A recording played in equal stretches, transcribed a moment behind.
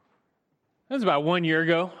It was about 1 year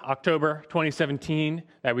ago, October 2017,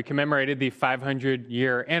 that we commemorated the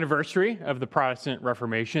 500-year anniversary of the Protestant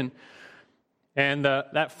Reformation. And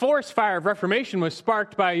that forest fire of Reformation was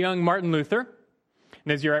sparked by young Martin Luther.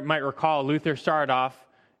 And as you might recall, Luther started off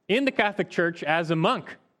in the Catholic Church as a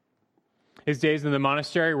monk. His days in the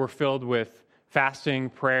monastery were filled with fasting,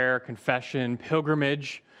 prayer, confession,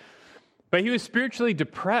 pilgrimage. But he was spiritually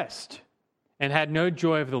depressed and had no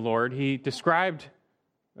joy of the Lord. He described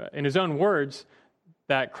in his own words,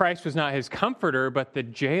 that Christ was not his comforter, but the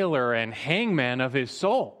jailer and hangman of his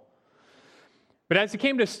soul. But as he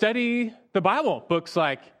came to study the Bible, books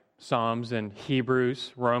like Psalms and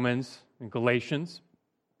Hebrews, Romans, and Galatians,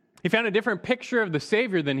 he found a different picture of the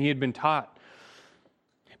Savior than he had been taught.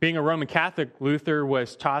 Being a Roman Catholic, Luther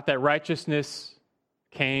was taught that righteousness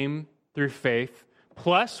came through faith,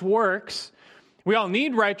 plus works. We all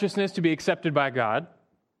need righteousness to be accepted by God.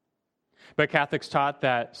 But Catholics taught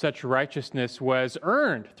that such righteousness was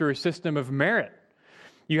earned through a system of merit.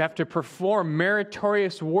 You have to perform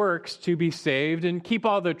meritorious works to be saved and keep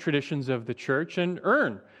all the traditions of the church and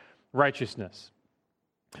earn righteousness.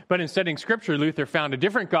 But in studying Scripture, Luther found a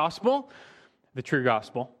different gospel, the true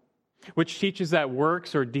gospel, which teaches that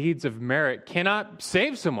works or deeds of merit cannot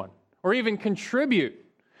save someone or even contribute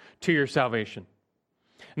to your salvation.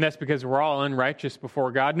 And that's because we're all unrighteous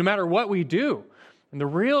before God, no matter what we do. And the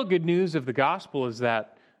real good news of the gospel is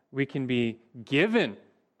that we can be given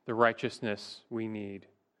the righteousness we need.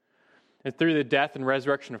 And through the death and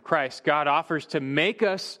resurrection of Christ, God offers to make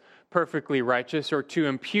us perfectly righteous or to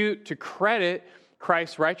impute, to credit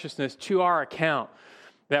Christ's righteousness to our account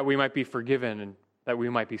that we might be forgiven and that we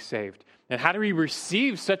might be saved. And how do we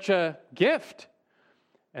receive such a gift?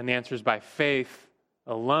 And the answer is by faith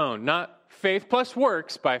alone. Not faith plus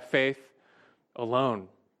works, by faith alone.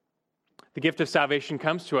 The gift of salvation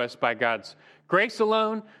comes to us by God's grace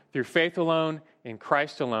alone, through faith alone, in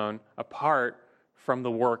Christ alone, apart from the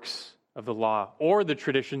works of the law or the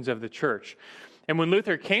traditions of the church. And when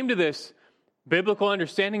Luther came to this biblical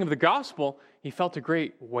understanding of the gospel, he felt a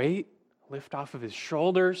great weight lift off of his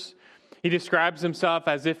shoulders. He describes himself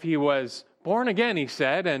as if he was born again, he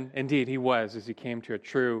said, and indeed he was, as he came to a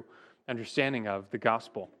true understanding of the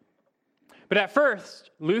gospel. But at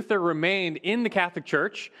first, Luther remained in the Catholic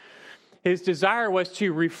Church. His desire was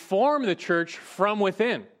to reform the church from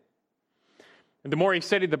within. And the more he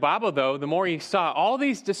studied the Bible, though, the more he saw all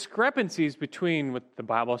these discrepancies between what the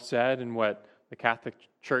Bible said and what the Catholic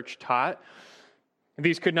Church taught. And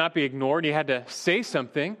these could not be ignored. He had to say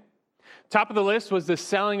something. Top of the list was the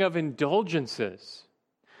selling of indulgences.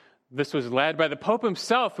 This was led by the Pope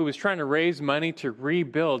himself, who was trying to raise money to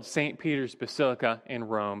rebuild St. Peter's Basilica in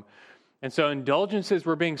Rome. And so indulgences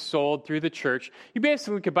were being sold through the church. You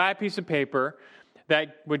basically could buy a piece of paper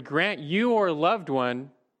that would grant you or a loved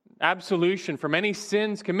one absolution from any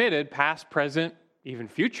sins committed, past, present, even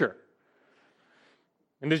future.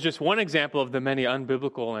 And there's just one example of the many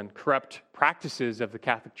unbiblical and corrupt practices of the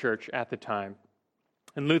Catholic Church at the time.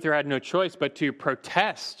 And Luther had no choice but to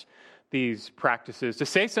protest these practices, to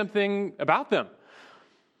say something about them.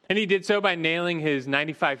 And he did so by nailing his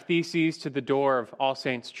 95 Theses to the door of All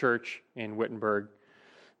Saints Church in Wittenberg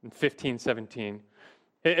in 1517.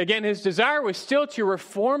 Again, his desire was still to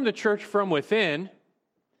reform the church from within,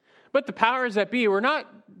 but the powers that be were not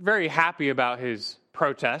very happy about his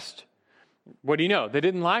protest. What do you know? They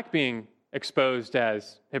didn't like being exposed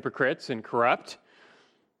as hypocrites and corrupt.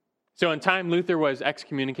 So in time, Luther was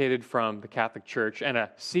excommunicated from the Catholic Church, and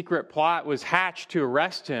a secret plot was hatched to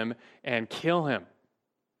arrest him and kill him.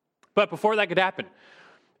 But before that could happen,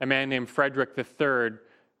 a man named Frederick III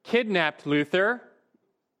kidnapped Luther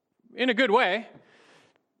in a good way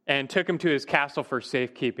and took him to his castle for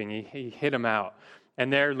safekeeping. He hid him out.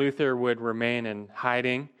 And there Luther would remain in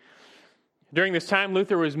hiding. During this time,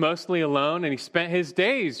 Luther was mostly alone, and he spent his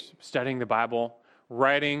days studying the Bible,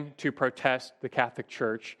 writing to protest the Catholic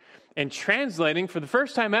Church, and translating for the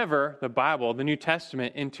first time ever the Bible, the New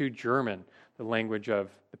Testament, into German, the language of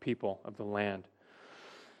the people of the land.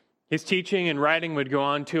 His teaching and writing would go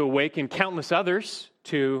on to awaken countless others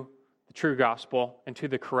to the true gospel and to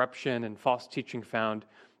the corruption and false teaching found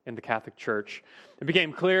in the Catholic Church. It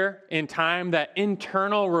became clear in time that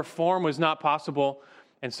internal reform was not possible,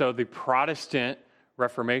 and so the Protestant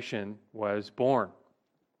Reformation was born.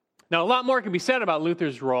 Now, a lot more can be said about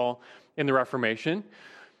Luther's role in the Reformation.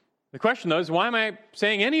 The question, though, is why am I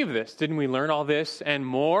saying any of this? Didn't we learn all this and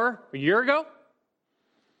more a year ago?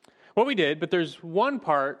 Well, we did, but there's one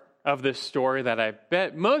part of this story that I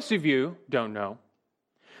bet most of you don't know.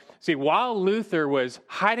 See, while Luther was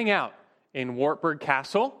hiding out in Wartburg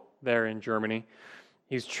Castle, there in Germany,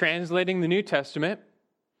 he's translating the New Testament.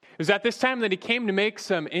 It was at this time that he came to make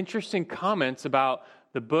some interesting comments about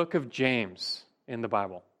the book of James in the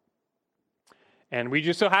Bible. And we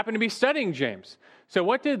just so happen to be studying James. So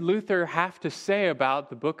what did Luther have to say about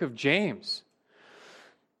the book of James?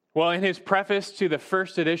 Well, in his preface to the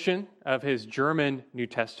first edition of his German New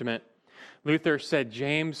Testament, Luther said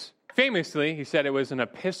James, famously, he said it was an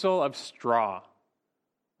epistle of straw.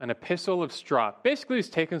 An epistle of straw. Basically, he's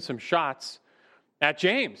taking some shots at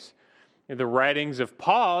James. The writings of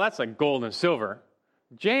Paul, that's like gold and silver.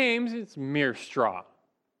 James, it's mere straw.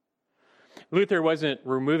 Luther wasn't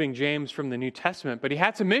removing James from the New Testament, but he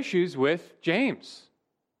had some issues with James.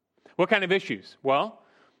 What kind of issues? Well,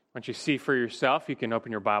 once you see for yourself, you can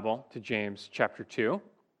open your Bible to James chapter 2.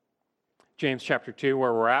 James chapter 2,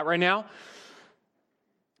 where we're at right now.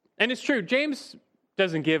 And it's true, James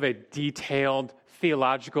doesn't give a detailed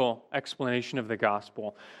theological explanation of the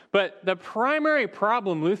gospel. But the primary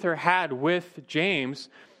problem Luther had with James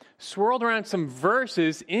swirled around some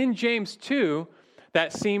verses in James 2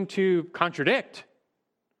 that seem to contradict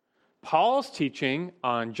Paul's teaching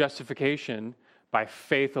on justification by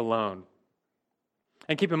faith alone.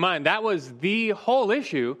 And keep in mind, that was the whole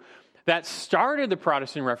issue that started the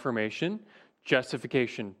Protestant Reformation,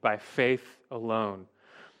 justification by faith alone.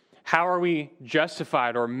 How are we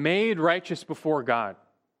justified or made righteous before God?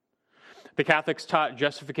 The Catholics taught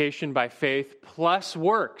justification by faith plus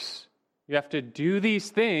works. You have to do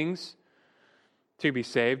these things to be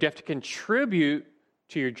saved. You have to contribute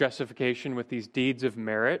to your justification with these deeds of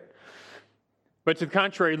merit. But to the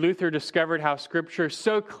contrary, Luther discovered how Scripture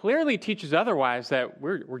so clearly teaches otherwise, that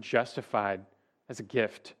we're justified as a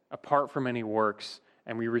gift, apart from any works,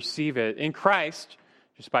 and we receive it in Christ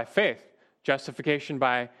just by faith. Justification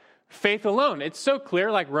by faith alone. It's so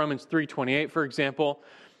clear, like Romans 3:28, for example,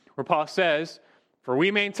 where Paul says, "For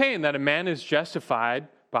we maintain that a man is justified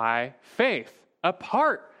by faith,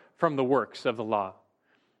 apart from the works of the law."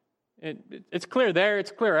 It's clear there,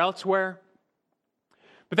 it's clear elsewhere.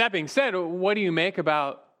 But that being said, what do you make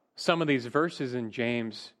about some of these verses in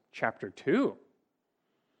James chapter 2?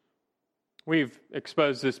 We've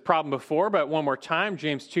exposed this problem before, but one more time,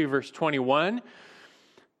 James 2, verse 21,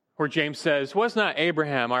 where James says, "Was not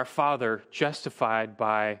Abraham, our father, justified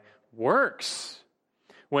by works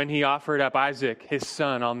when he offered up Isaac, his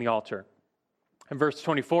son, on the altar?" In verse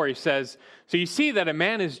 24, he says, "So you see that a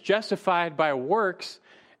man is justified by works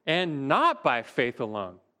and not by faith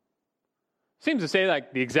alone." Seems to say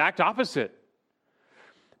like the exact opposite.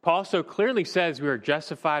 Paul so clearly says we are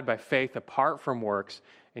justified by faith apart from works,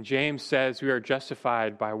 and James says we are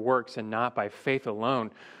justified by works and not by faith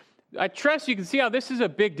alone. I trust you can see how this is a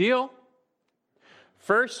big deal.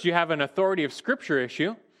 First, you have an authority of Scripture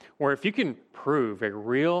issue, where if you can prove a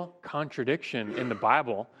real contradiction in the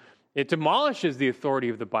Bible, it demolishes the authority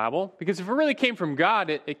of the Bible, because if it really came from God,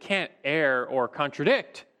 it can't err or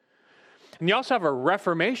contradict. And you also have a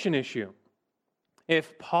reformation issue.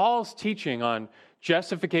 If Paul's teaching on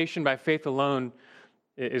justification by faith alone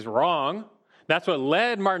is wrong, that's what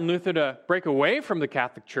led Martin Luther to break away from the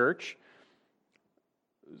Catholic Church.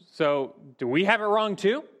 So, do we have it wrong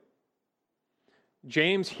too?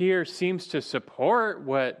 James here seems to support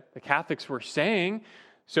what the Catholics were saying.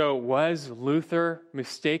 So, was Luther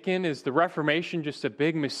mistaken? Is the Reformation just a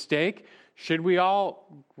big mistake? Should we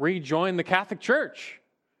all rejoin the Catholic Church?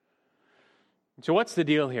 So, what's the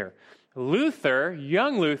deal here? Luther,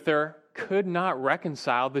 young Luther, could not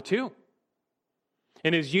reconcile the two.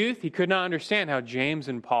 In his youth, he could not understand how James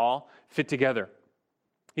and Paul fit together.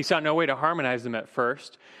 He saw no way to harmonize them at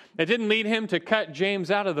first. It didn't lead him to cut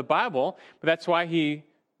James out of the Bible, but that's why he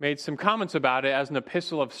made some comments about it as an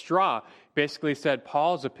epistle of straw. Basically said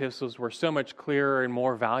Paul's epistles were so much clearer and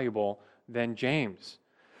more valuable than James.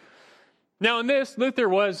 Now in this, Luther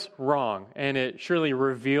was wrong, and it surely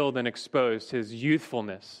revealed and exposed his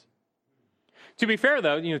youthfulness. To be fair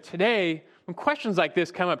though, today, when questions like this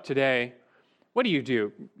come up today, what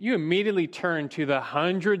do? You immediately turn to the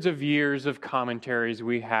hundreds of years of commentaries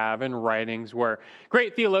we have and writings where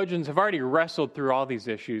great theologians have already wrestled through all these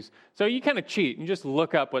issues. So you kind of cheat and just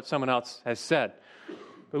look up what someone else has said.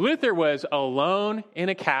 But Luther was alone in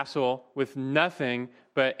a castle with nothing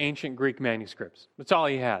but ancient Greek manuscripts. That's all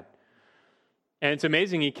he had. And it's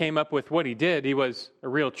amazing he came up with what he did. He was a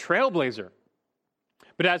real trailblazer.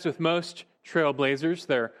 But as with most trailblazers,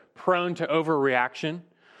 they're prone to overreaction.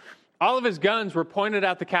 All of his guns were pointed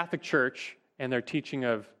at the Catholic Church and their teaching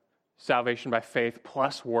of salvation by faith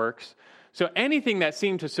plus works. So anything that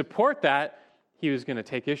seemed to support that, he was going to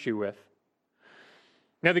take issue with.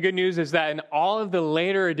 Now, the good news is that in all of the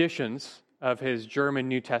later editions of his German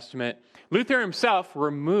New Testament, Luther himself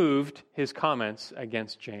removed his comments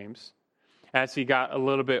against James. as he got a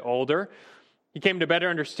little bit older. He came to better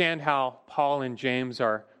understand how Paul and James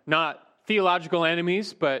are not theological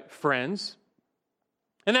enemies, but friends.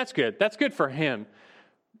 And that's good. That's good for him.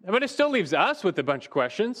 But it still leaves us with a bunch of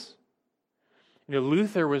questions.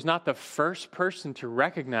 Luther was not the first person to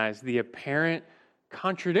recognize the apparent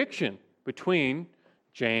contradiction between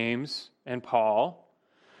James and Paul.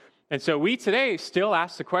 And so we today still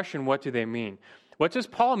ask the question, what do they mean? What does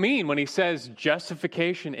Paul mean when he says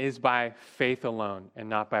justification is by faith alone and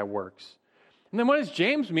not by works? And then what does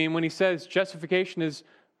James mean when he says justification is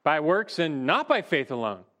by works and not by faith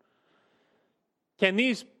alone? Can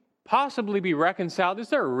these possibly be reconciled? Is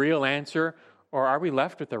there a real answer, or are we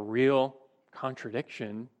left with a real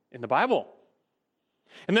contradiction in the Bible?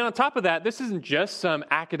 And then on top of that, this isn't just some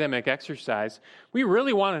academic exercise. We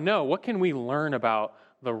really want to know, what can we learn about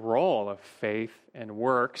the role of faith and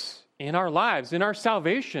works in our lives, in our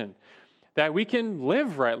salvation, that we can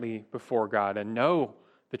live rightly before God and know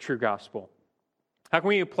the true gospel? How can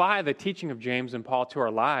we apply the teaching of James and Paul to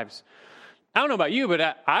our lives? I don't know about you,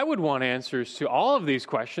 but I would want answers to all of these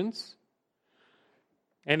questions.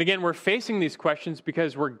 And again, we're facing these questions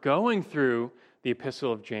because we're going through the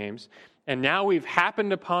epistle of James, and now we've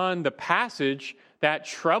happened upon the passage that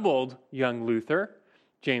troubled young Luther,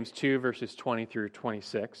 James 2, verses 20 through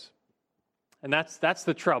 26. And that's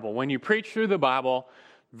the trouble. When you preach through the Bible,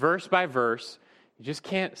 verse by verse, you just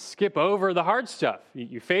can't skip over the hard stuff.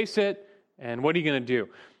 You face it, and what are you going to do?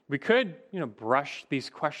 We could, brush these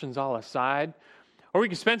questions all aside, or we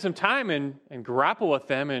could spend some time and grapple with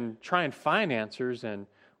them and try and find answers. And,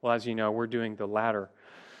 well, as you know, we're doing the latter.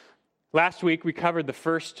 Last week, we covered the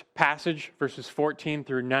first passage, verses 14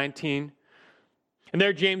 through 19. And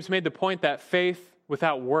there, James made the point that faith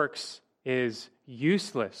without works is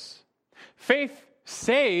useless. Faith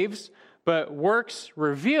saves, but works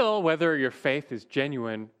reveal whether your faith is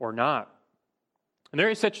genuine or not. And there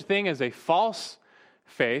is such a thing as a false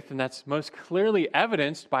faith, and that's most clearly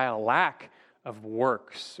evidenced by a lack of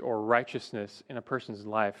works or righteousness in a person's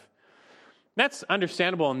life. That's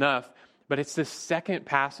understandable enough, but it's the second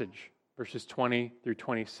passage, verses 20 through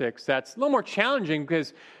 26, that's a little more challenging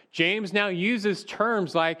because James now uses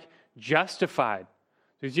terms like justified.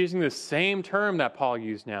 So he's using the same term that Paul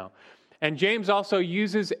used now. And James also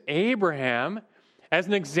uses Abraham as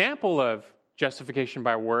an example of justification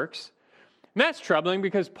by works. And that's troubling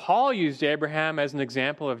because Paul used Abraham as an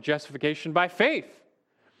example of justification by faith.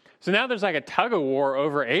 So now there's like a tug of war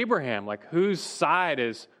over Abraham, like whose side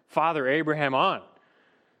is Father Abraham on?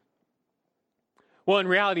 Well, in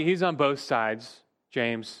reality, he's on both sides,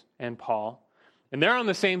 James and Paul. And they're on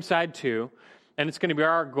the same side too. And it's going to be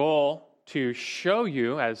our goal to show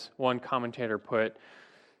you, as one commentator put,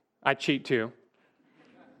 I cheat too.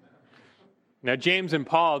 Now, James and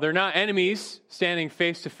Paul, they're not enemies standing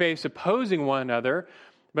face to face opposing one another,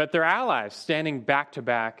 but they're allies standing back to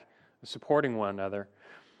back, supporting one another.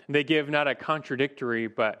 And they give not a contradictory,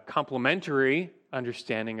 but complementary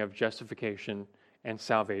understanding of justification and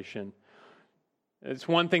salvation. It's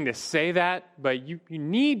one thing to say that, but you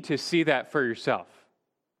need to see that for yourself.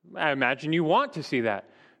 I imagine you want to see that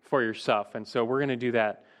for yourself, and so we're going to do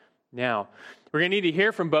that now. We're going to need to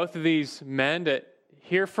hear from both of these men, to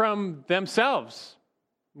hear from themselves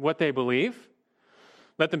what they believe.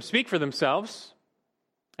 Let them speak for themselves.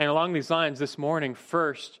 And along these lines, this morning,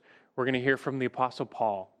 first, we're going to hear from the Apostle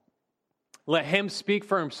Paul. Let him speak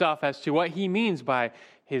for himself as to what he means by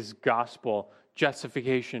his gospel,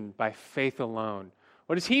 justification by faith alone.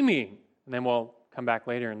 What does he mean? And then we'll come back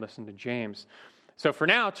later and listen to James. So for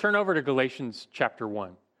now, turn over to Galatians chapter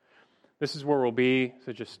 1. This is where we'll be,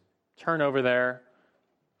 so just turn over there.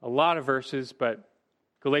 A lot of verses, but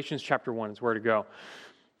Galatians chapter 1 is where to go.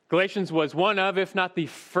 Galatians was one of, if not the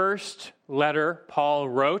first letter Paul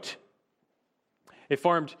wrote. It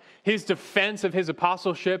formed his defense of his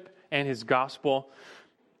apostleship and his gospel.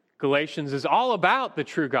 Galatians is all about the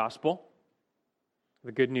true gospel,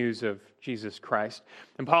 the good news of Jesus Christ.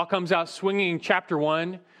 And Paul comes out swinging in chapter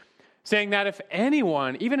 1, saying that if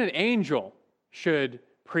anyone, even an angel, should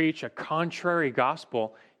preach a contrary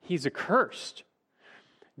gospel, he's accursed.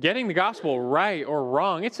 Getting the gospel right or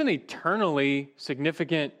wrong, it's an eternally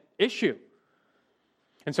significant issue.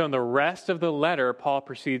 And so in the rest of the letter, Paul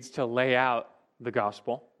proceeds to lay out the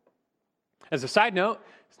gospel. As a side note,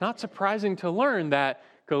 it's not surprising to learn that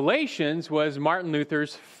Galatians was Martin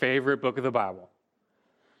Luther's favorite book of the Bible.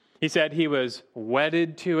 He said he was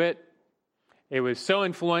wedded to it. It was so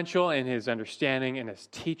influential in his understanding and his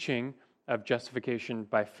teaching of justification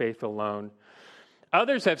by faith alone.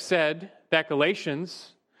 Others have said that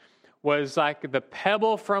Galatians was like the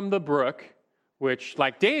pebble from the brook, which,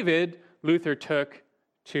 like David, Luther took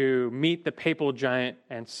to meet the papal giant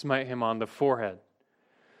and smite him on the forehead.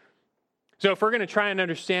 So if we're going to try and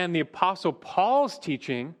understand the Apostle Paul's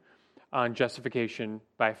teaching on justification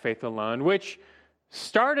by faith alone, which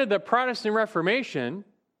started the Protestant Reformation,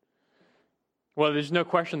 well, there's no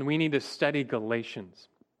question we need to study Galatians.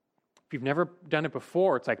 If you've never done it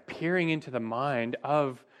before, it's like peering into the mind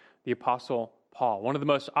of the Apostle Paul, one of the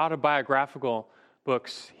most autobiographical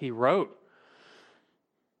books he wrote.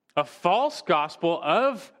 A false gospel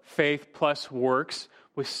of faith plus works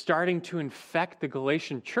was starting to infect the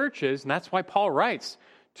Galatian churches, and that's why Paul writes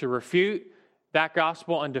to refute that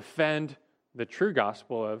gospel and defend the true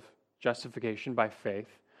gospel of justification by faith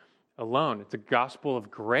alone. It's a gospel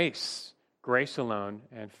of grace, grace alone,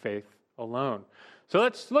 and faith alone. So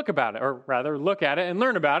let's look at it and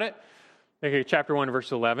learn about it. Okay, chapter 1,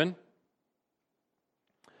 verse 11.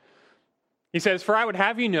 He says, "For I would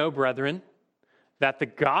have you know, brethren, that the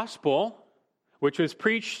gospel which was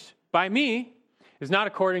preached by me is not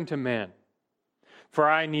according to man. For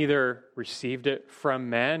I neither received it from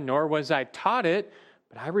man, nor was I taught it,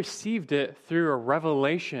 but I received it through a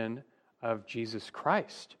revelation of Jesus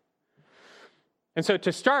Christ." And so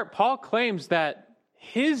to start, Paul claims that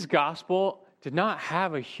his gospel did not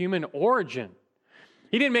have a human origin.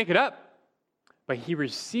 He didn't make it up, but he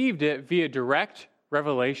received it via direct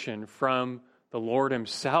revelation from the Lord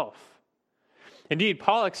himself. Indeed,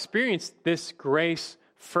 Paul experienced this grace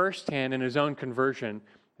firsthand in his own conversion,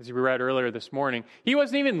 as we read earlier this morning. He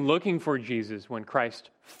wasn't even looking for Jesus when Christ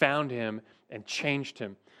found him and changed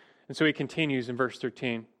him. And so he continues in verse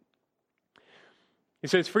 13. He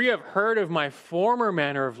says, "For you have heard of my former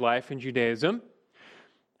manner of life in Judaism,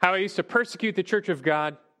 how I used to persecute the church of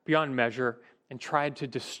God beyond measure and tried to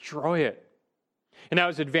destroy it. And I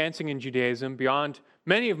was advancing in Judaism beyond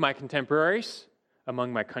many of my contemporaries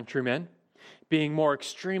among my countrymen, being more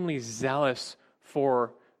extremely zealous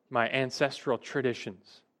for my ancestral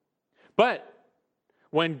traditions. But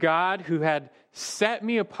when God, who had set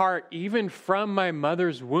me apart even from my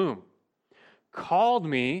mother's womb, called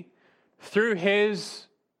me through his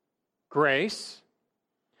grace,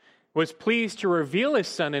 was pleased to reveal his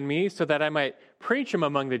Son in me so that I might preach him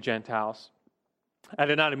among the Gentiles, I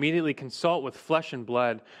did not immediately consult with flesh and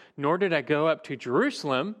blood, nor did I go up to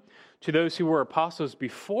Jerusalem to those who were apostles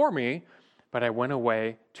before me, but I went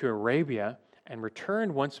away to Arabia and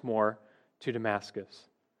returned once more to Damascus."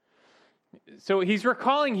 So he's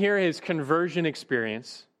recalling here his conversion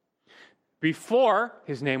experience. Before,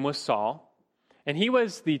 his name was Saul, and he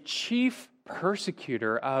was the chief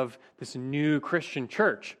persecutor of this new Christian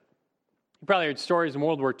church. You probably heard stories in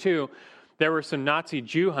World War II. There were some Nazi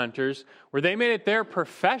Jew hunters where they made it their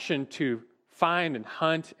profession to find and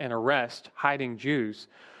hunt and arrest hiding Jews.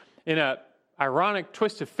 In an ironic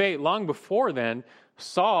twist of fate, long before then,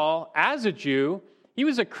 Saul, as a Jew, he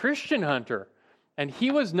was a Christian hunter, and he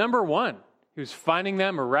was number one. He was finding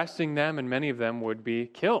them, arresting them, and many of them would be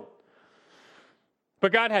killed.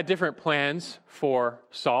 But God had different plans for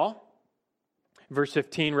Saul. Verse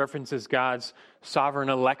 15 references God's sovereign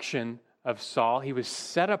election of Saul. He was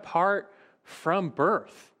set apart from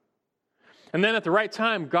birth. And then at the right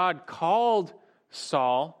time, God called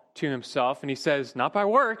Saul to himself, and he says, not by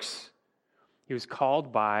works, he was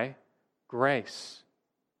called by grace.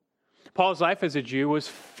 Paul's life as a Jew was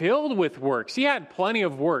filled with works. He had plenty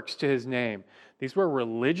of works to his name. These were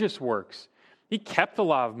religious works. He kept the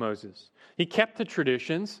law of Moses. He kept the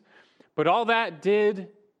traditions, but all that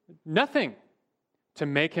did nothing to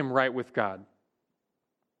make him right with God.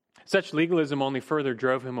 Such legalism only further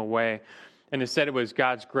drove him away, and instead it was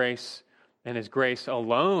God's grace and his grace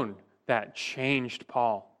alone that changed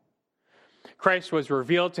Paul. Christ was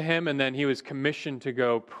revealed to him, and then he was commissioned to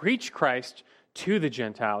go preach Christ to the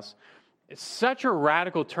Gentiles. It's such a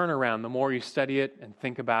radical turnaround the more you study it and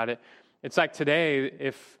think about it. It's like today,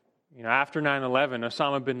 if after 9/11,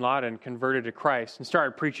 Osama bin Laden converted to Christ and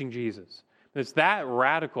started preaching Jesus. It's that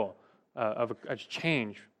radical of a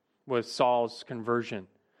change was Saul's conversion.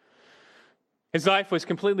 His life was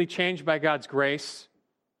completely changed by God's grace.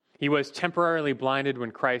 He was temporarily blinded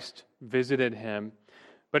when Christ visited him.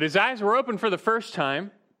 But his eyes were opened for the first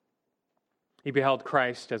time. He beheld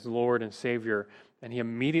Christ as Lord and Savior, and he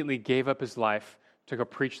immediately gave up his life to go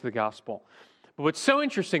preach the gospel. But what's so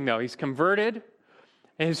interesting, though, he's converted,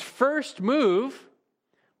 and his first move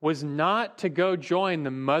was not to go join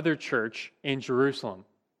the mother church in Jerusalem.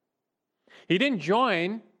 He didn't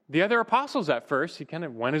join the other apostles at first. He kind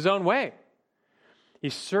of went his own way. He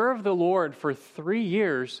served the Lord for 3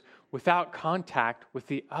 years without contact with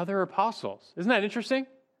the other apostles. Isn't that interesting?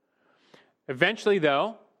 Eventually,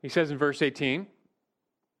 though, he says in verse 18,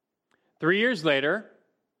 3 years later,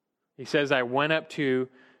 He says, I went up to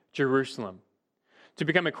Jerusalem to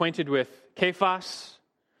become acquainted with Cephas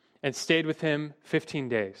and stayed with him 15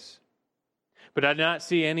 days. But I did not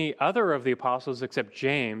see any other of the apostles except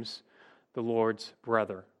James, the Lord's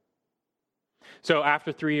brother. So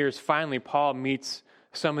after 3 years, finally, Paul meets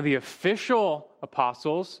some of the official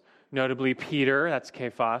apostles, notably Peter, that's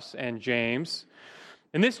Cephas, and James.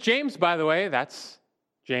 And this James, by the way, that's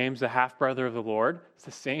James, the half-brother of the Lord. It's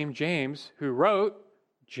the same James who wrote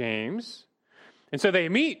James. And so they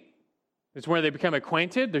meet. It's where they become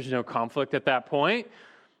acquainted. There's no conflict at that point.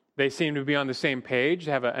 They seem to be on the same page.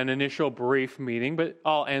 They have an initial brief meeting, but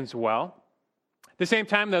all ends well. At the same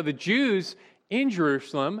time, though, the Jews in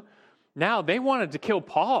Jerusalem, now they wanted to kill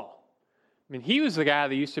Paul. I mean, he was the guy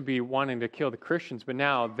that used to be wanting to kill the Christians, but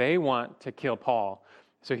now they want to kill Paul.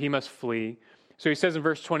 So he must flee. So he says in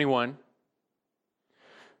verse 21,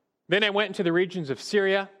 Then I went into the regions of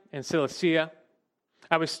Syria and Cilicia.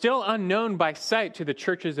 I was still unknown by sight to the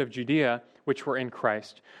churches of Judea, which were in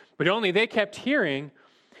Christ. But only they kept hearing,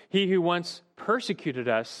 He who once persecuted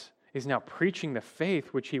us is now preaching the faith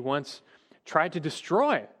which he once tried to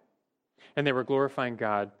destroy. And they were glorifying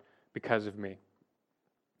God because of me.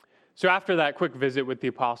 So after that quick visit with the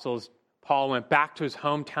apostles, Paul went back to his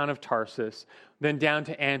hometown of Tarsus, then down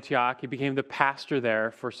to Antioch. He became the pastor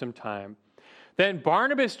there for some time. Then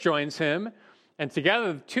Barnabas joins him, and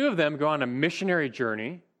together the two of them go on a missionary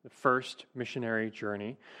journey, the first missionary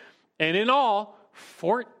journey. And in all,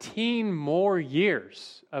 14 more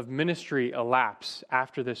years of ministry elapse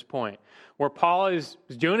after this point, where Paul is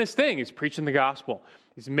doing his thing. He's preaching the gospel.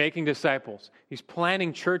 He's making disciples. He's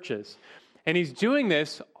planting churches. And he's doing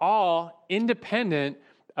this all independent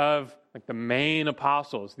of like the main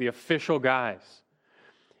apostles, the official guys.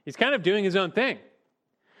 He's kind of doing his own thing.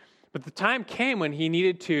 But the time came when he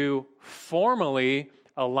needed to formally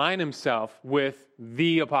align himself with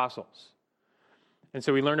the apostles. And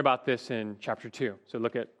so we learn about this in chapter 2. So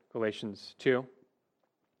look at Galatians 2.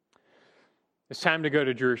 It's time to go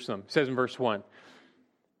to Jerusalem. It says in verse 1.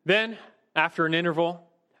 Then, after an interval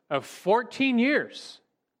of 14 years,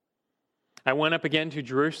 I went up again to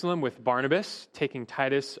Jerusalem with Barnabas, taking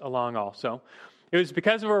Titus along also. It was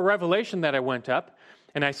because of a revelation that I went up,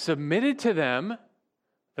 and I submitted to them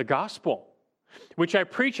the gospel, which I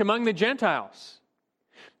preach among the Gentiles.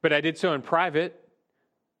 But I did so in private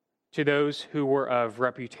to those who were of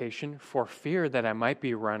reputation, for fear that I might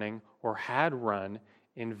be running or had run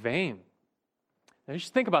in vain. Now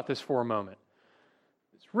just think about this for a moment.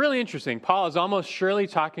 It's really interesting. Paul is almost surely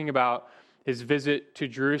talking about his visit to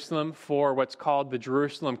Jerusalem for what's called the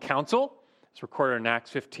Jerusalem Council. It's recorded in Acts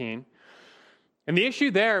 15. And the issue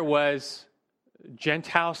there was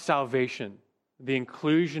Gentile salvation, the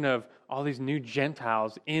inclusion of all these new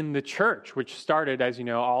Gentiles in the church, which started, as you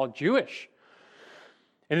know, all Jewish.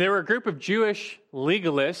 And there were a group of Jewish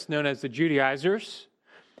legalists known as the Judaizers,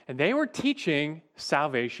 and they were teaching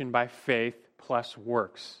salvation by faith plus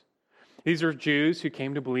works. These are Jews who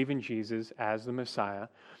came to believe in Jesus as the Messiah.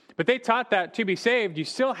 But they taught that to be saved, you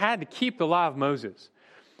still had to keep the law of Moses.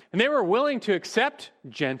 And they were willing to accept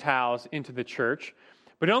Gentiles into the church,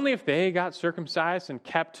 but only if they got circumcised and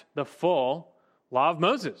kept the full law of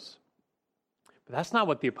Moses. But that's not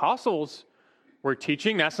what the apostles were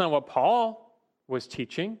teaching. That's not what Paul was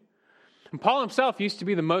teaching. And Paul himself used to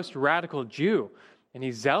be the most radical Jew, and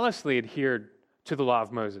he zealously adhered to the law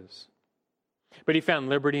of Moses. But he found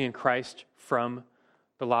liberty in Christ from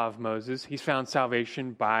the law of Moses. He's found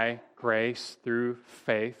salvation by grace through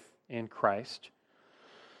faith in Christ.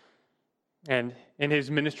 And in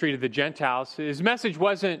his ministry to the Gentiles, his message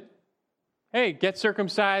wasn't, hey, get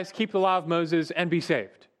circumcised, keep the law of Moses, and be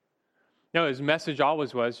saved. No, his message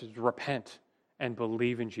always was repent and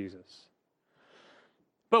believe in Jesus.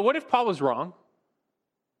 But what if Paul was wrong?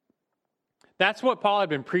 That's what Paul had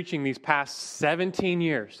been preaching these past 17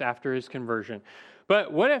 years after his conversion.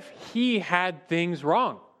 But what if he had things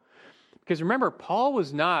wrong? Because remember, Paul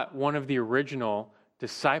was not one of the original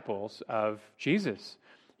disciples of Jesus.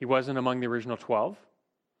 He wasn't among the original 12,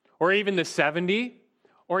 or even the 70,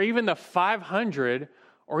 or even the 500,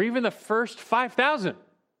 or even the first 5,000.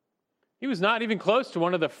 He was not even close to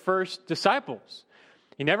one of the first disciples.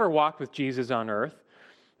 He never walked with Jesus on earth.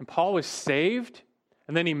 And Paul was saved,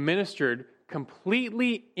 and then he ministered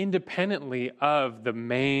completely independently of the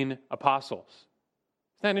main apostles.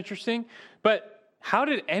 Isn't that interesting? But how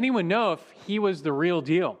did anyone know if he was the real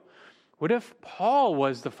deal? What if Paul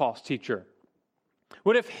was the false teacher?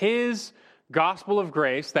 What if his gospel of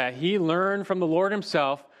grace that he learned from the Lord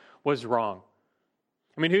himself was wrong?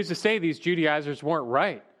 I mean, who's to say these Judaizers weren't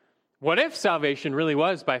right? What if salvation really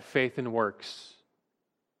was by faith and works?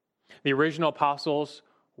 The original apostles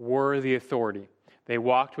were the authority. They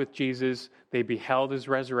walked with Jesus. They beheld his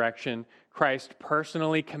resurrection. Christ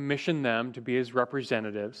personally commissioned them to be his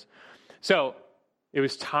representatives. So it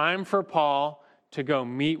was time for Paul to go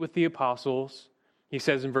meet with the apostles. He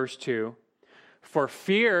says in verse 2, for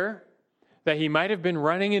fear that he might have been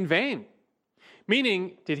running in vain.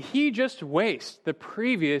 Meaning, did he just waste the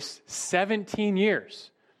previous 17 years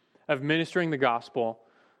of ministering the gospel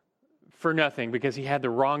for nothing because he had the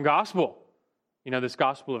wrong gospel? You know, this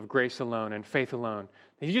gospel of grace alone and faith alone.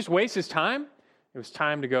 Did he just waste his time? It was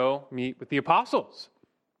time to go meet with the apostles.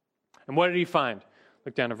 And what did he find?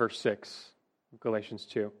 Look down to verse 6 of Galatians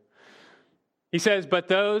 2. He says, but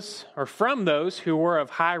those, or from those who were of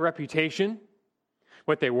high reputation,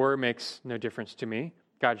 what they were makes no difference to me.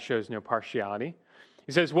 God shows no partiality.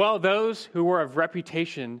 He says, well, those who were of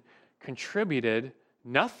reputation contributed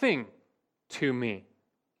nothing to me.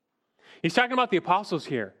 He's talking about the apostles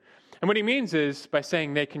here. And what he means is, by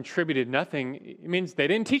saying they contributed nothing, it means they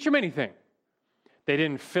didn't teach him anything. They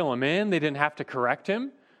didn't fill him in. They didn't have to correct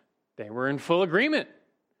him. They were in full agreement.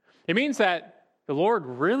 It means that the Lord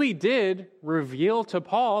really did reveal to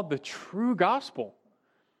Paul the true gospel.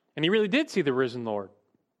 And he really did see the risen Lord.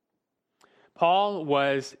 Paul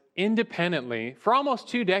was independently, for almost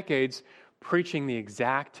 2 decades, preaching the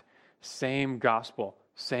exact same gospel,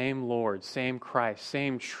 same Lord, same Christ,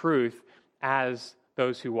 same truth as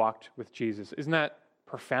those who walked with Jesus. Isn't that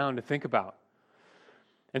profound to think about?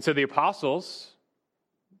 And so the apostles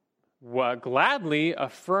gladly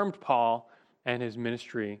affirmed Paul and his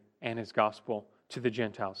ministry and his gospel to the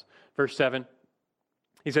Gentiles. Verse 7,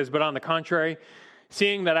 he says, but on the contrary,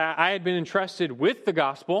 seeing that I had been entrusted with the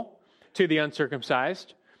gospel to the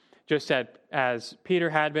uncircumcised, just as Peter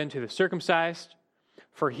had been to the circumcised,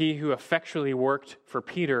 for he who effectually worked for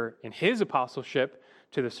Peter in his apostleship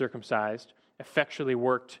to the circumcised, effectually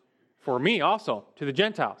worked for me also to the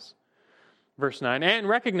Gentiles. Verse 9, and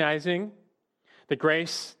recognizing the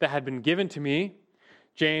grace that had been given to me,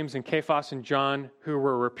 James and Cephas and John, who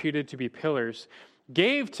were reputed to be pillars,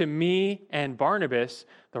 gave to me and Barnabas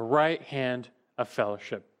the right hand of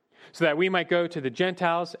fellowship, so that we might go to the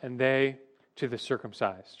Gentiles and they to the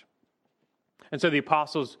circumcised. And so the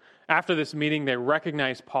apostles, after this meeting, they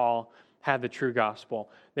recognized Paul had the true gospel.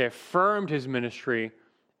 They affirmed his ministry,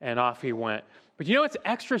 and off he went. But you know what's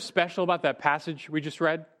extra special about that passage we just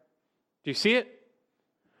read? Do you see it?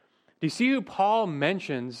 Do you see who Paul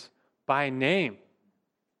mentions by name?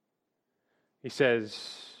 He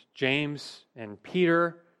says James and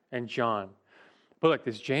Peter and John. But look,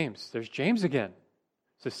 there's James. There's James again.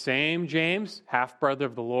 It's the same James, half-brother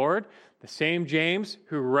of the Lord, the same James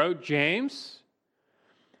who wrote James.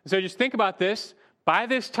 So just think about this. By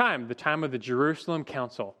this time, the time of the Jerusalem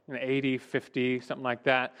Council, in AD 50, something like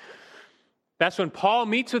that, that's when Paul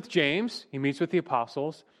meets with James. He meets with the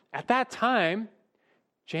apostles. At that time,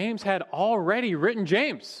 James had already written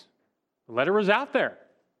James. The letter was out there.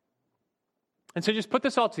 And so just put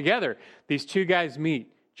this all together. These two guys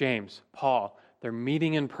meet, James, Paul. They're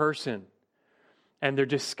meeting in person. And they're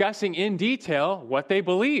discussing in detail what they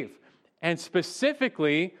believe. And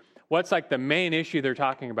specifically, what's like the main issue they're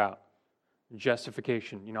talking about?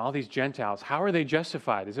 Justification. You know, all these Gentiles, how are they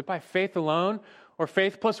justified? Is it by faith alone or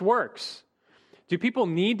faith plus works? Do people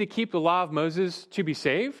need to keep the law of Moses to be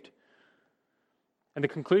saved? And the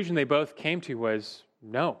conclusion they both came to was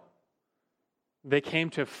no. They came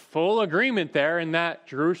to full agreement there in that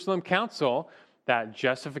Jerusalem council that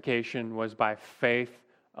justification was by faith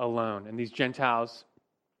alone. And these Gentiles,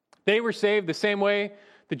 they were saved the same way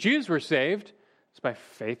the Jews were saved. It's by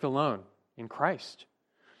faith alone in Christ.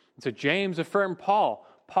 And so James affirmed Paul.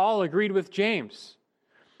 Paul agreed with James.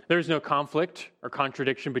 There's no conflict or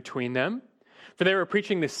contradiction between them, for they were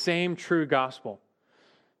preaching the same true gospel.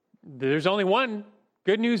 There's only one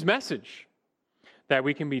good news message, that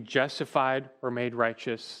we can be justified or made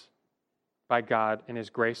righteous by God in his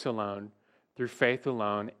grace alone, through faith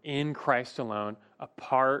alone, in Christ alone,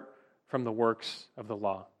 apart from the works of the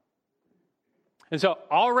law. And so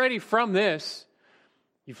already from this,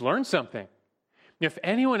 you've learned something. If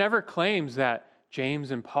anyone ever claims that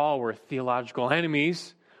James and Paul were theological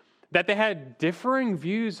enemies, that they had differing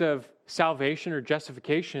views of salvation or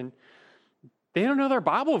justification, they don't know their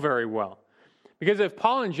Bible very well. Because if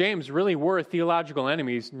Paul and James really were theological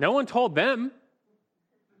enemies, no one told them,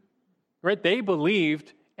 right? They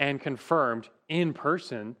believed and confirmed in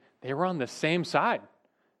person they were on the same side.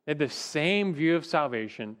 They had the same view of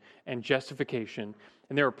salvation and justification,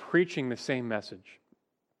 and they were preaching the same message.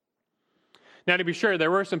 Now, to be sure, there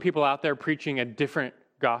were some people out there preaching a different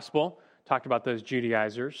gospel. Talked about those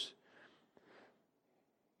Judaizers.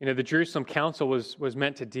 You know, the Jerusalem Council was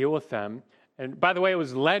meant to deal with them, And by the way, it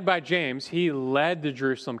was led by James. He led the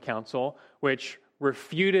Jerusalem Council, which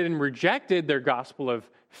refuted and rejected their gospel of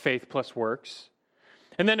faith plus works.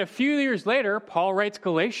 And then a few years later, Paul writes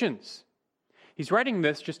Galatians. He's writing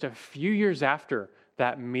this just a few years after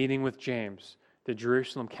that meeting with James, the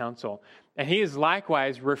Jerusalem Council. And he is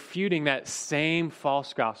likewise refuting that same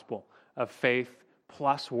false gospel of faith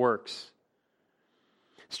plus works.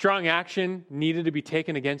 Strong action needed to be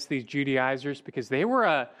taken against these Judaizers because they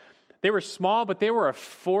were small, but they were a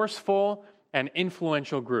forceful and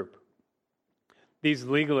influential group. These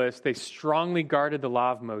legalists, they strongly guarded the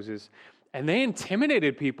law of Moses, and they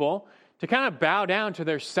intimidated people to kind of bow down to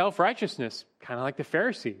their self-righteousness, kind of like the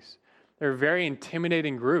Pharisees. They're a very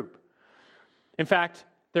intimidating group. In fact,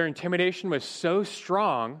 their intimidation was so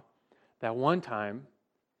strong that one time,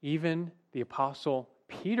 even the Apostle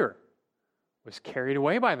Peter was carried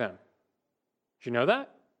away by them. Did you know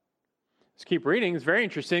that? Let's keep reading. It's very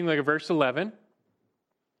interesting. Look at verse 11.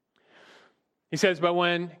 He says, "But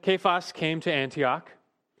when Cephas came to Antioch,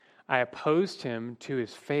 I opposed him to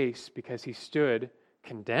his face because he stood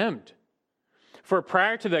condemned. For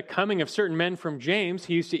prior to the coming of certain men from James,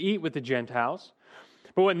 he used to eat with the Gentiles.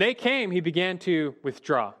 But when they came, he began to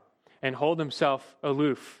withdraw and hold himself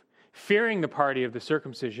aloof, fearing the party of the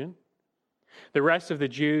circumcision. The rest of the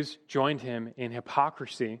Jews joined him in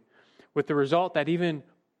hypocrisy, with the result that even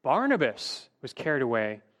Barnabas was carried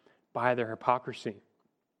away by their hypocrisy."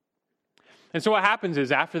 And so what happens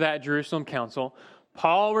is, after that Jerusalem council,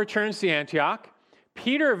 Paul returns to Antioch.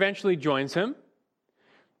 Peter eventually joins him.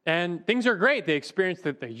 And things are great. They experience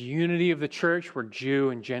the unity of the church where Jew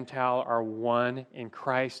and Gentile are one in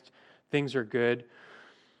Christ. Things are good.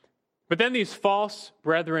 But then these false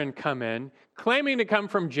brethren come in, claiming to come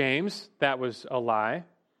from James. That was a lie.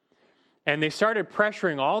 And they started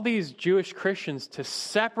pressuring all these Jewish Christians to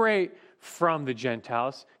separate from the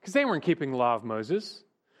Gentiles because they weren't keeping the law of Moses.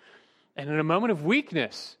 And in a moment of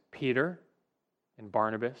weakness, Peter and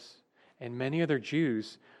Barnabas and many other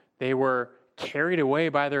Jews, they were carried away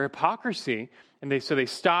by their hypocrisy, and so they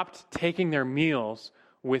stopped taking their meals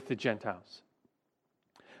with the Gentiles.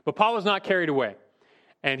 But Paul was not carried away,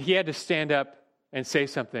 and he had to stand up and say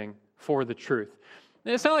something for the truth.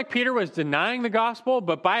 And it's not like Peter was denying the gospel,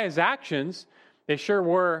 but by his actions, they sure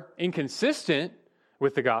were inconsistent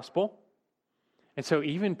with the gospel. And so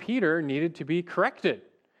even Peter needed to be corrected.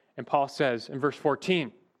 And Paul says in verse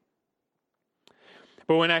 14,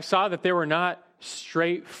 "But when I saw that they were not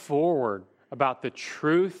straightforward about the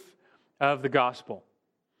truth of the gospel,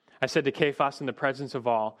 I said to Cephas in the presence of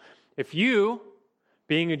all, 'If you,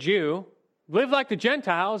 being a Jew, live like the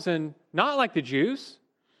Gentiles and not like the Jews,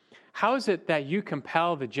 how is it that you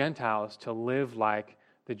compel the Gentiles to live like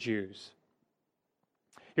the Jews?'"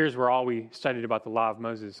 Here's where all we studied about the law of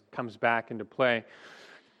Moses comes back into play.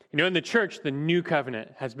 You know, in the church, the new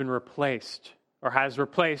covenant has been replaced, or has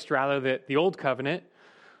replaced, rather, the old covenant.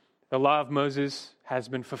 The law of Moses has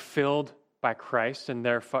been fulfilled by Christ and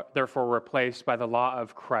therefore replaced by the law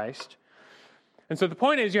of Christ. And so the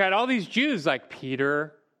point is, you had all these Jews like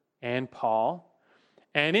Peter and Paul,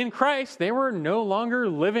 and in Christ, they were no longer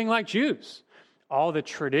living like Jews. All the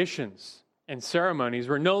traditions and ceremonies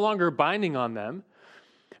were no longer binding on them.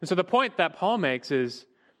 And so the point that Paul makes is,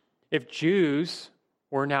 if Jews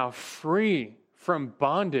were now free from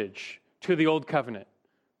bondage to the old covenant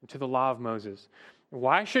and to the law of Moses,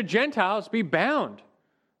 why should Gentiles be bound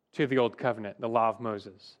to the old covenant, the law of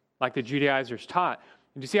Moses, like the Judaizers taught?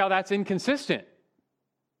 And do you see how that's inconsistent?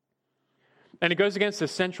 And it goes against the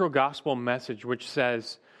central gospel message, which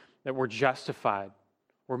says that we're justified,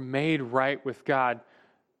 we're made right with God.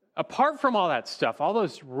 Apart from all that stuff, all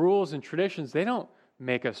those rules and traditions, they don't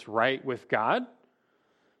make us right with God.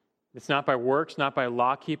 It's not by works, not by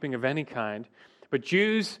law keeping of any kind. But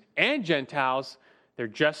Jews and Gentiles, they're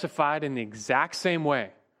justified in the exact same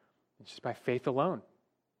way. It's just by faith alone.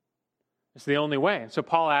 It's the only way. And so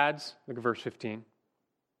Paul adds, look at verse 15.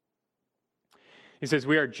 He says,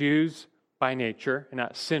 "We are Jews by nature and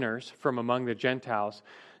not sinners from among the Gentiles.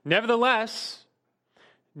 Nevertheless,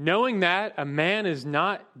 knowing that a man is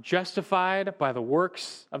not justified by the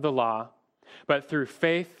works of the law, but through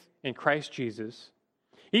faith in Christ Jesus,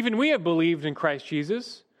 even we have believed in Christ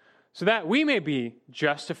Jesus, so that we may be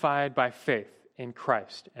justified by faith in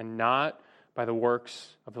Christ and not by the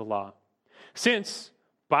works of the law. Since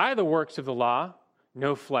by the works of the law,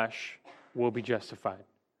 no flesh will be justified."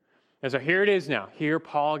 And so here it is now. Here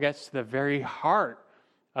Paul gets to the very heart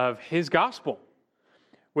of his gospel,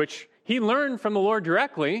 which he learned from the Lord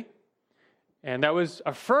directly, and that was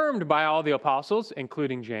affirmed by all the apostles,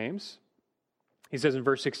 including James. He says in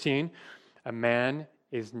verse 16, "A man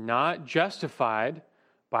is not justified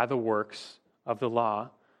by the works of the law,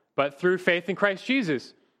 but through faith in Christ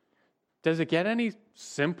Jesus. Does it get any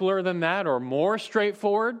simpler than that or more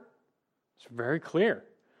straightforward? It's very clear.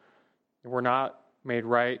 We're not made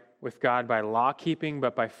right with God by law keeping,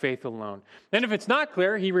 but by faith alone. Then if it's not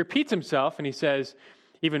clear, he repeats himself and he says,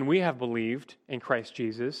 even we have believed in Christ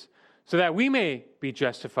Jesus, so that we may be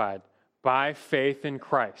justified by faith in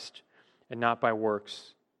Christ and not by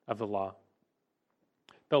works of the law.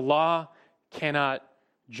 The law cannot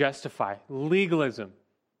justify. Legalism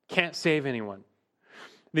can't save anyone.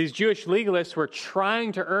 These Jewish legalists were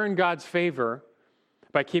trying to earn God's favor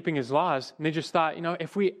by keeping his laws, and they just thought,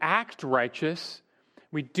 if we act righteous,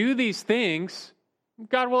 we do these things,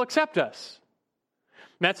 God will accept us.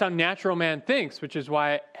 And that's how natural man thinks, which is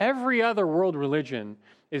why every other world religion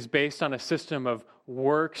is based on a system of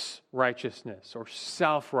works righteousness or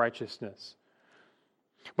self-righteousness.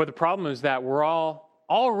 But the problem is that we're all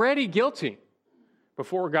already guilty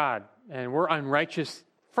before God, and we're unrighteous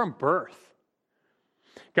from birth.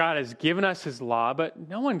 God has given us his law, but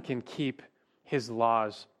no one can keep his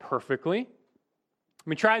laws perfectly.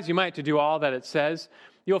 Try as you might to do all that it says,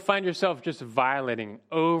 you'll find yourself just violating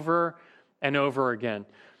over and over again.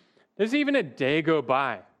 Does even a day go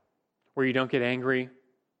by where you don't get angry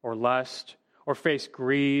or lust or face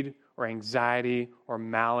greed or anxiety or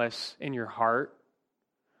malice in your heart?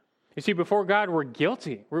 You see, before God, we're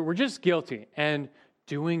guilty. We're just guilty. And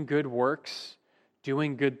doing good works,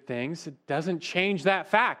 doing good things, it doesn't change that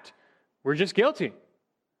fact. We're just guilty.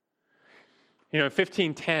 In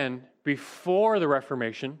 1510, before the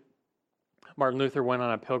Reformation, Martin Luther went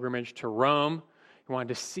on a pilgrimage to Rome. He wanted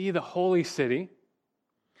to see the holy city.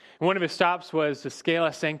 And one of his stops was the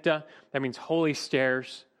Scala Sancta, that means holy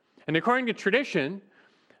stairs. And according to tradition,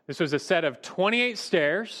 this was a set of 28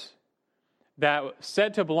 stairs that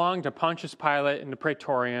said to belong to Pontius Pilate in the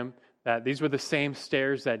Praetorium, that these were the same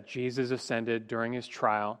stairs that Jesus ascended during his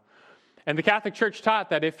trial. And the Catholic Church taught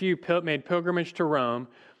that if you made pilgrimage to Rome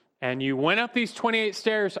and you went up these 28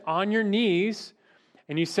 stairs on your knees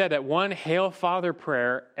and you said that one Hail Father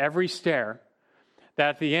prayer every stair, that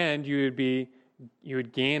at the end you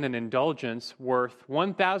would gain an indulgence worth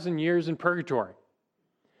 1,000 years in purgatory.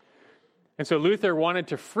 And so Luther wanted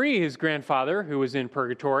to free his grandfather who was in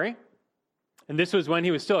purgatory. And this was when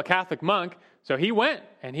he was still a Catholic monk. So he went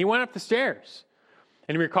up the stairs.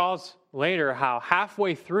 And he recalls later how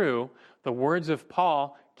halfway through, the words of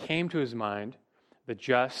Paul came to his mind, the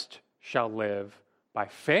just shall live by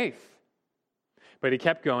faith. But he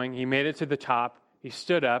kept going. He made it to the top. He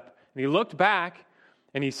stood up and he looked back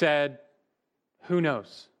and he said, who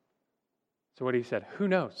knows? So what he said, who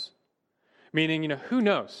knows? Meaning, who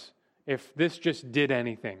knows if this just did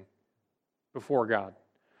anything before God?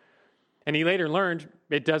 And he later learned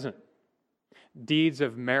it doesn't. Deeds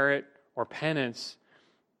of merit or penance,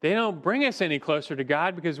 they don't bring us any closer to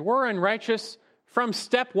God because we're unrighteous from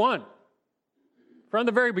step one. From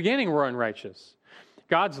the very beginning, we're unrighteous.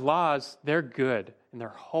 God's laws, they're good and they're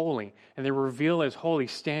holy and they reveal his holy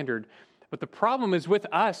standard. But the problem is with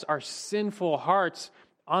us, our sinful hearts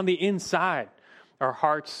on the inside. Our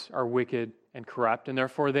hearts are wicked and corrupt, and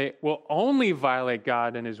therefore they will only violate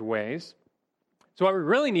God and his ways. So what we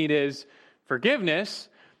really need is forgiveness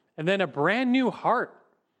and then a brand new heart,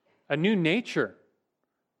 a new nature.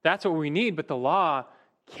 That's what we need, but the law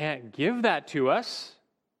can't give that to us.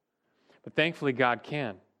 But thankfully, God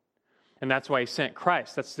can. And that's why he sent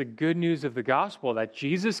Christ. That's the good news of the gospel, that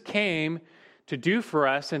Jesus came to do for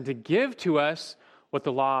us and to give to us what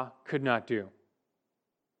the law could not do.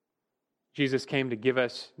 Jesus came to give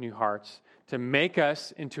us new hearts, to make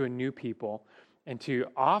us into a new people, and to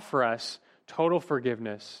offer us total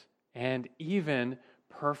forgiveness and even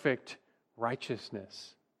perfect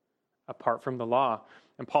righteousness apart from the law.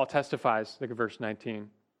 And Paul testifies, look at verse 19,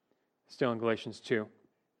 still in Galatians 2.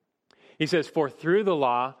 He says, for through the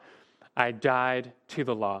law I died to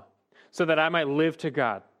the law, so that I might live to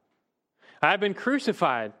God. I have been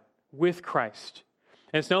crucified with Christ.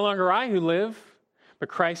 And it's no longer I who live, but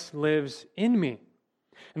Christ lives in me.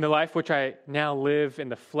 And the life which I now live in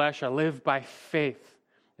the flesh, I live by faith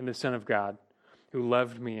in the Son of God, who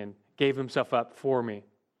loved me and gave himself up for me.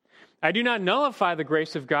 I do not nullify the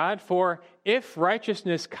grace of God, for if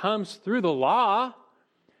righteousness comes through the law,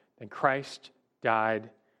 then Christ died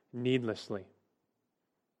needlessly.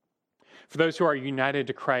 For those who are united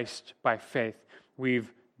to Christ by faith,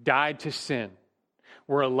 we've died to sin.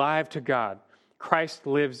 We're alive to God. Christ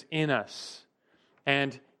lives in us.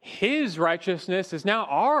 And his righteousness is now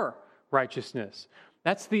our righteousness.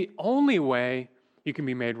 That's the only way you can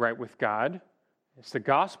be made right with God. It's the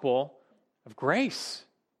gospel of grace.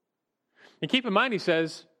 And keep in mind, he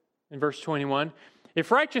says in verse 21,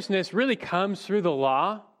 If righteousness really comes through the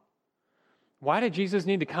law, why did Jesus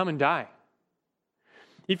need to come and die?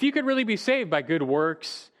 If you could really be saved by good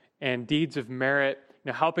works and deeds of merit,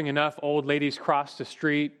 helping enough old ladies cross the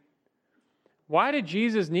street, why did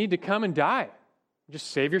Jesus need to come and die?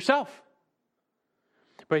 Just save yourself.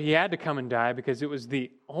 But he had to come and die because it was the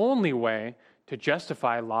only way to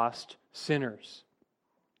justify lost sinners.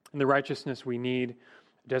 And the righteousness we need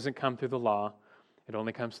doesn't come through the law. It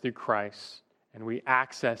only comes through Christ. And we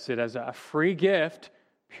access it as a free gift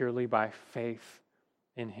purely by faith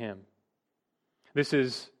in him. This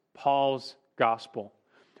is Paul's gospel,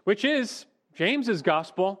 which is James's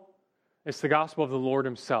gospel. It's the gospel of the Lord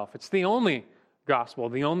himself. It's the only gospel,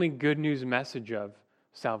 the only good news message of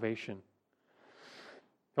salvation.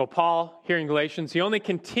 Well, Paul, here in Galatians, he only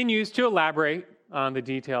continues to elaborate on the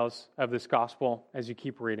details of this gospel as you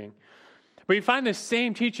keep reading. But you find the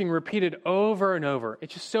same teaching repeated over and over.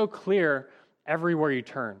 It's just so clear everywhere you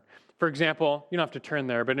turn. For example, you don't have to turn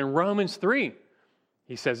there, but in Romans 3,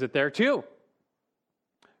 he says it there too.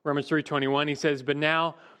 Romans 3:21, he says, "But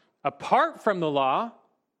now, apart from the law,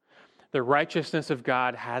 the righteousness of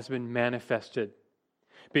God has been manifested,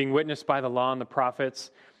 being witnessed by the law and the prophets,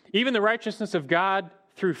 even the righteousness of God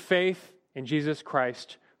through faith in Jesus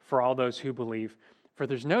Christ for all those who believe. For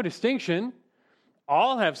there's no distinction.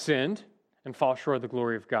 All have sinned and fall short of the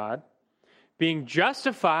glory of God, being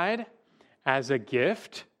justified as a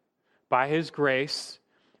gift by his grace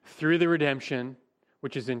through the redemption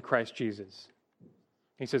which is in Christ Jesus."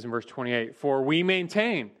 He says in verse 28, "For we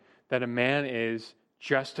maintain that a man is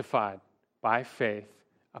justified by faith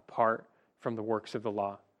apart from the works of the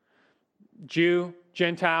law." Jew,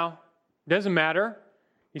 Gentile, doesn't matter.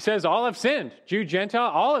 He says all have sinned. Jew,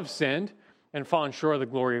 Gentile, all have sinned and fallen short of the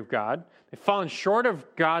glory of God. They've fallen short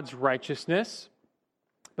of God's righteousness.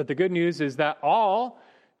 But the good news is that all,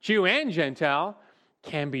 Jew and Gentile,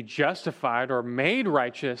 can be justified or made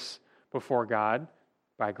righteous before God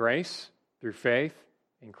by grace, through faith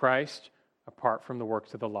in Christ, apart from the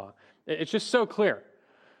works of the law. It's just so clear.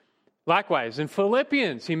 Likewise, in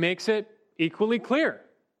Philippians, he makes it equally clear.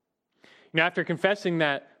 After confessing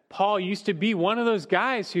that Paul used to be one of those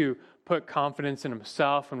guys who put confidence in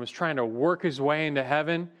himself and was trying to work his way into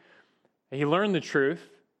heaven, he learned the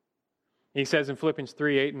truth. He says in Philippians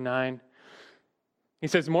 3:8-9, he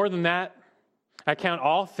says, "More than that, I count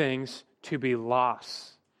all things to be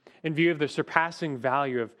loss in view of the surpassing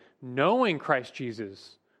value of knowing Christ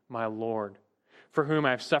Jesus, my Lord, for whom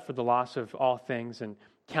I have suffered the loss of all things and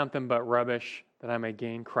count them but rubbish that I may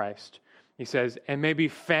gain Christ." He says, "And may be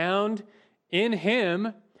found in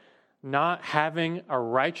him, not having a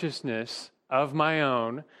righteousness of my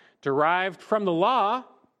own derived from the law,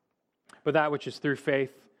 but that which is through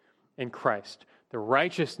faith in Christ, the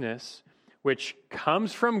righteousness which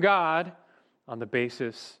comes from God on the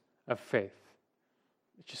basis of faith."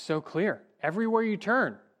 It's just so clear. Everywhere you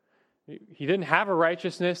turn. He didn't have a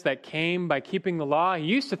righteousness that came by keeping the law. He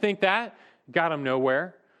used to think that got him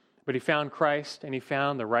nowhere, but he found Christ and he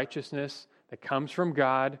found the righteousness that comes from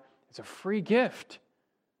God. It's a free gift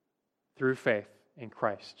through faith in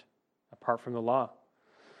Christ, apart from the law.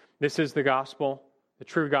 This is the gospel, the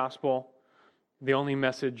true gospel, the only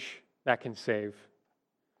message that can save.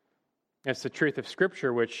 It's the truth of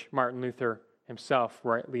Scripture which Martin Luther himself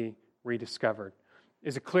rightly rediscovered.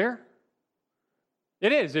 Is it clear?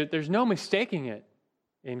 It is. There's no mistaking it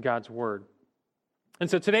in God's Word. And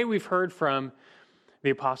so today we've heard from the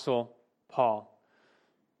Apostle Paul.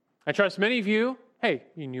 I trust many of you, hey,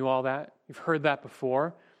 you knew all that. You've heard that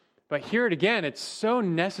before. But hear it again. It's so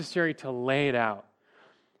necessary to lay it out.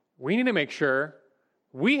 We need to make sure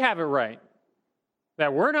we have it right,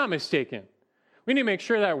 that we're not mistaken. We need to make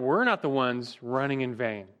sure that we're not the ones running in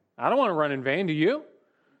vain. I don't want to run in vain. Do you?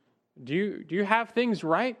 Do you have things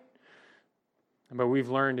right? But we've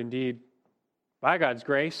learned, indeed, by God's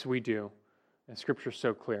grace, we do. And Scripture's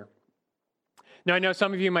so clear. Now, I know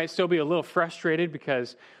some of you might still be a little frustrated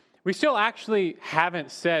because we still actually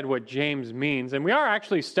haven't said what James means. And we are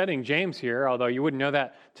actually studying James here, although you wouldn't know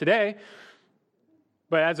that today.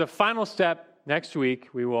 But as a final step, next week,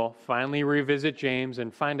 we will finally revisit James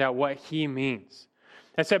and find out what he means.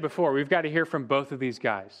 As I said before, we've got to hear from both of these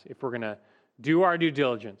guys if we're going to do our due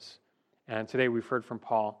diligence. And today we've heard from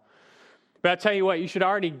Paul. But I'll tell you what, you should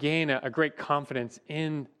already gain a great confidence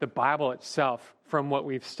in the Bible itself from what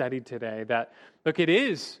we've studied today. That, look, it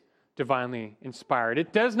is divinely inspired.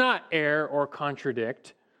 It does not err or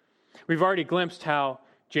contradict. We've already glimpsed how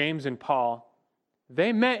James and Paul,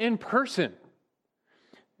 they met in person.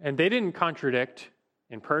 And they didn't contradict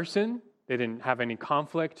in person. They didn't have any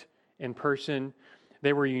conflict in person.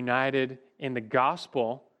 They were united in the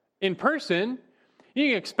gospel in person, You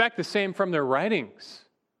can expect the same from their writings.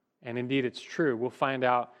 And indeed, it's true. We'll find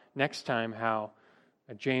out next time how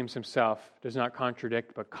James himself does not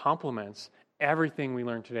contradict, but complements everything we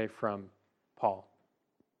learned today from Paul.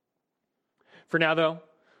 For now, though,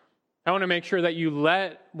 I want to make sure that you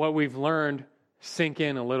let what we've learned sink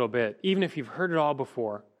in a little bit, even if you've heard it all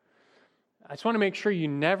before. I just want to make sure you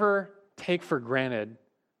never take for granted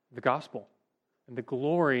the gospel and the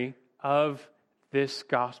glory of this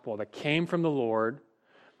gospel that came from the Lord,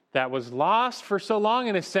 that was lost for so long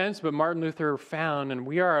in a sense, but Martin Luther found, and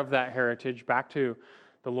we are of that heritage, back to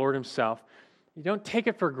the Lord himself. You don't take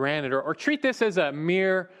it for granted or treat this as a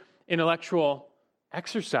mere intellectual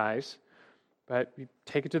exercise, but you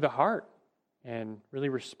take it to the heart and really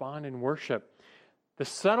respond in worship. The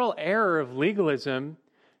subtle error of legalism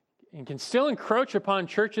can still encroach upon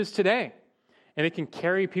churches today, and it can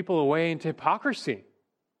carry people away into hypocrisy,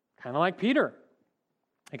 kind of like Peter.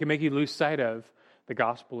 It can make you lose sight of the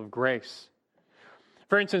gospel of grace.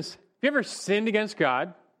 For instance, have you ever sinned against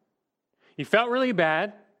God? You felt really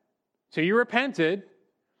bad, so you repented,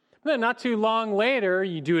 but then not too long later,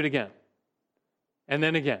 you do it again, and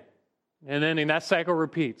then again. And then that cycle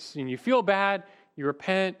repeats. And you feel bad, you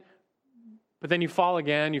repent, but then you fall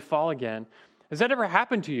again, Has that ever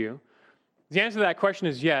happened to you? The answer to that question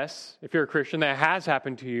is yes. If you're a Christian, that has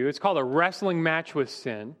happened to you. It's called a wrestling match with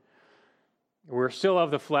sin. We're still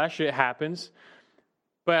of the flesh, it happens.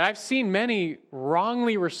 But I've seen many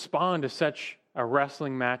wrongly respond to such a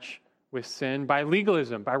wrestling match with sin by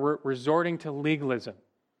legalism, by resorting to legalism.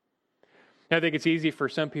 Now, I think it's easy for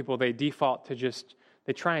some people, they default to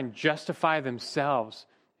they try and justify themselves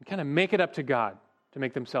and kind of make it up to God to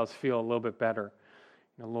make themselves feel a little bit better.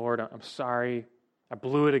 Lord, I'm sorry. I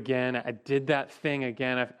blew it again. I did that thing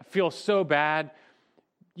again. I feel so bad.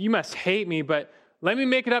 You must hate me, but let me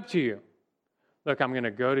make it up to you. Look, I'm going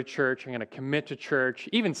to go to church. I'm going to commit to church,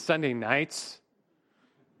 even Sunday nights.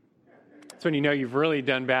 That's when you know you've really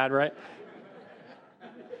done bad, right?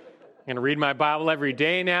 I'm going to read my Bible every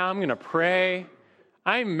day now. I'm going to pray.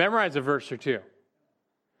 I memorize a verse or two.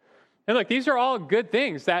 And look, these are all good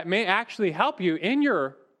things that may actually help you in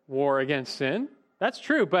your war against sin. That's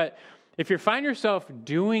true. But if you find yourself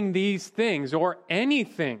doing these things or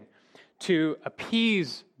anything to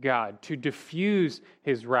appease God, to diffuse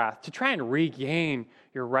his wrath, to try and regain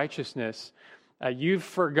your righteousness, you've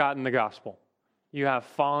forgotten the gospel. You have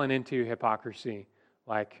fallen into hypocrisy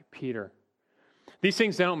like Peter. These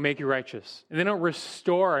things, they don't make you righteous, and they don't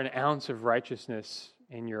restore an ounce of righteousness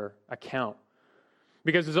in your account.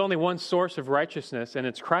 Because there's only one source of righteousness, and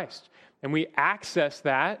it's Christ. And we access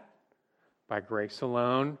that by grace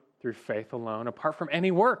alone, through faith alone, apart from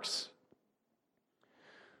any works.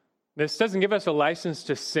 This doesn't give us a license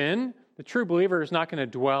to sin. The true believer is not going to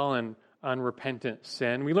dwell in unrepentant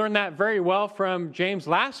sin. We learned that very well from James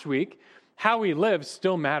last week. How we live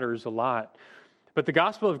still matters a lot. But the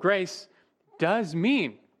gospel of grace does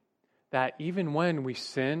mean that even when we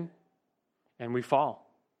sin and we fall,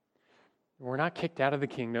 we're not kicked out of the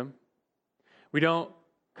kingdom. We don't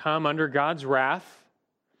come under God's wrath.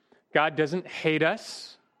 God doesn't hate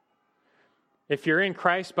us. If you're in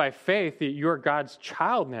Christ by faith, you're God's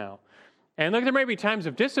child now. And look, there may be times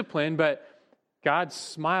of discipline, but God's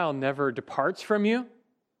smile never departs from you.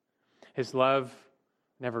 His love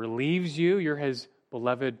never leaves you. You're his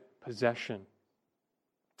beloved possession.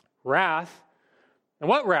 Wrath. And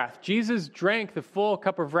what wrath? Jesus drank the full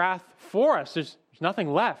cup of wrath for us. There's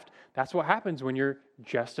nothing left. That's what happens when you're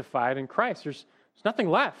justified in Christ. There's nothing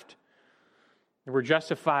left. And we're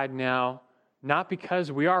justified now not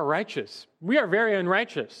because we are righteous. We are very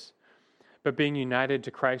unrighteous. But being united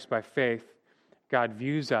to Christ by faith, God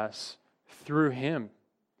views us through him.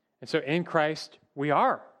 And so in Christ, we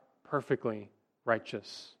are perfectly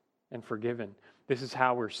righteous and forgiven. This is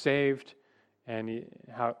how we're saved and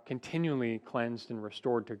how continually cleansed and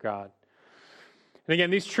restored to God. And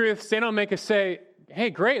again, these truths, they don't make us say,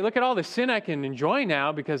 hey, great, look at all the sin I can enjoy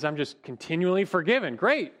now because I'm just continually forgiven.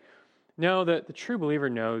 Great. No, the true believer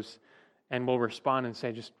knows and will respond and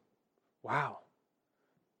say just, wow,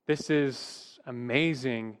 this is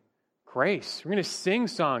amazing grace. We're going to sing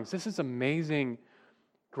songs. This is amazing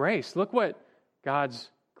grace. Look what God's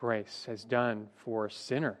grace has done for a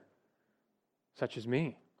sinner such as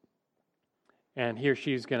me. And he or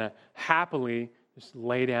she is going to happily just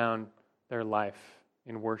lay down their life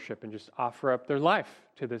in worship and just offer up their life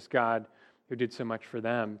to this God who did so much for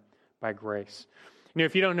them by grace.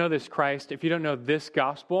 If you don't know this Christ, if you don't know this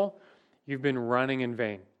gospel, you've been running in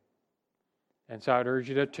vain. And so I would urge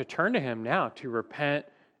you to turn to him now, to repent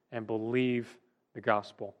and believe the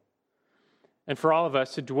gospel. And for all of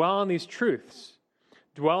us to dwell on these truths,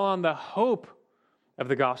 dwell on the hope of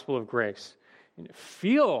the gospel of grace. And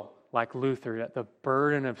feel like Luther, that the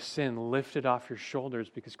burden of sin lifted off your shoulders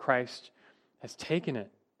because Christ has taken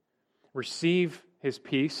it. Receive his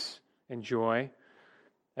peace and joy,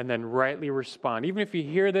 and then rightly respond. Even if you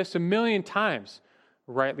hear this 1,000,000 times,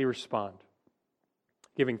 rightly respond.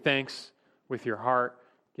 Giving thanks with your heart,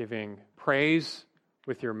 giving praise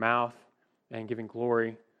with your mouth, and giving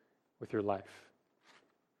glory with your life.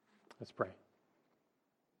 Let's pray.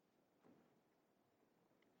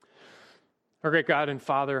 Our great God and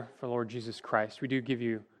Father, for Lord Jesus Christ, we do give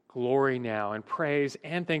you glory now and praise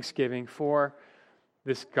and thanksgiving for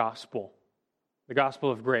this gospel, the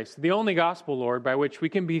gospel of grace, the only gospel, Lord, by which we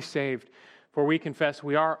can be saved, for we confess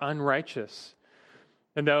we are unrighteous.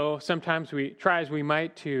 And though sometimes we try as we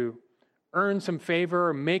might to earn some favor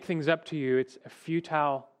or make things up to you, it's a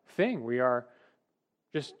futile thing. We are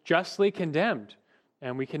just justly condemned,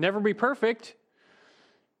 and we can never be perfect.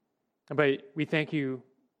 But we thank you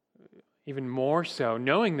even more so,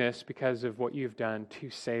 knowing this because of what you've done to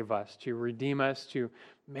save us, to redeem us, to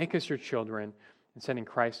make us your children, and sending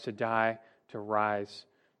Christ to die, to rise,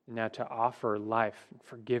 and now to offer life and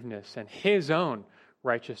forgiveness and his own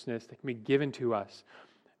righteousness that can be given to us.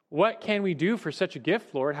 What can we do for such a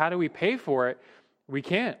gift, Lord? How do we pay for it? We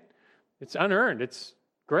can't. It's unearned. It's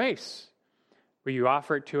grace. Will you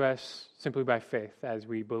offer it to us simply by faith as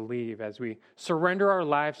we believe, as we surrender our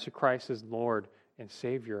lives to Christ as Lord and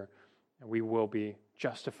Savior, and we will be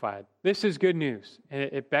justified. This is good news, and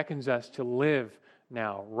it beckons us to live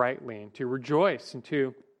now rightly and to rejoice and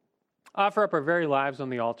to offer up our very lives on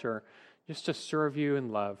the altar just to serve you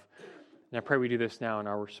in love. And I pray we do this now in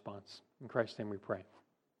our response. In Christ's name we pray.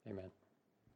 Amen.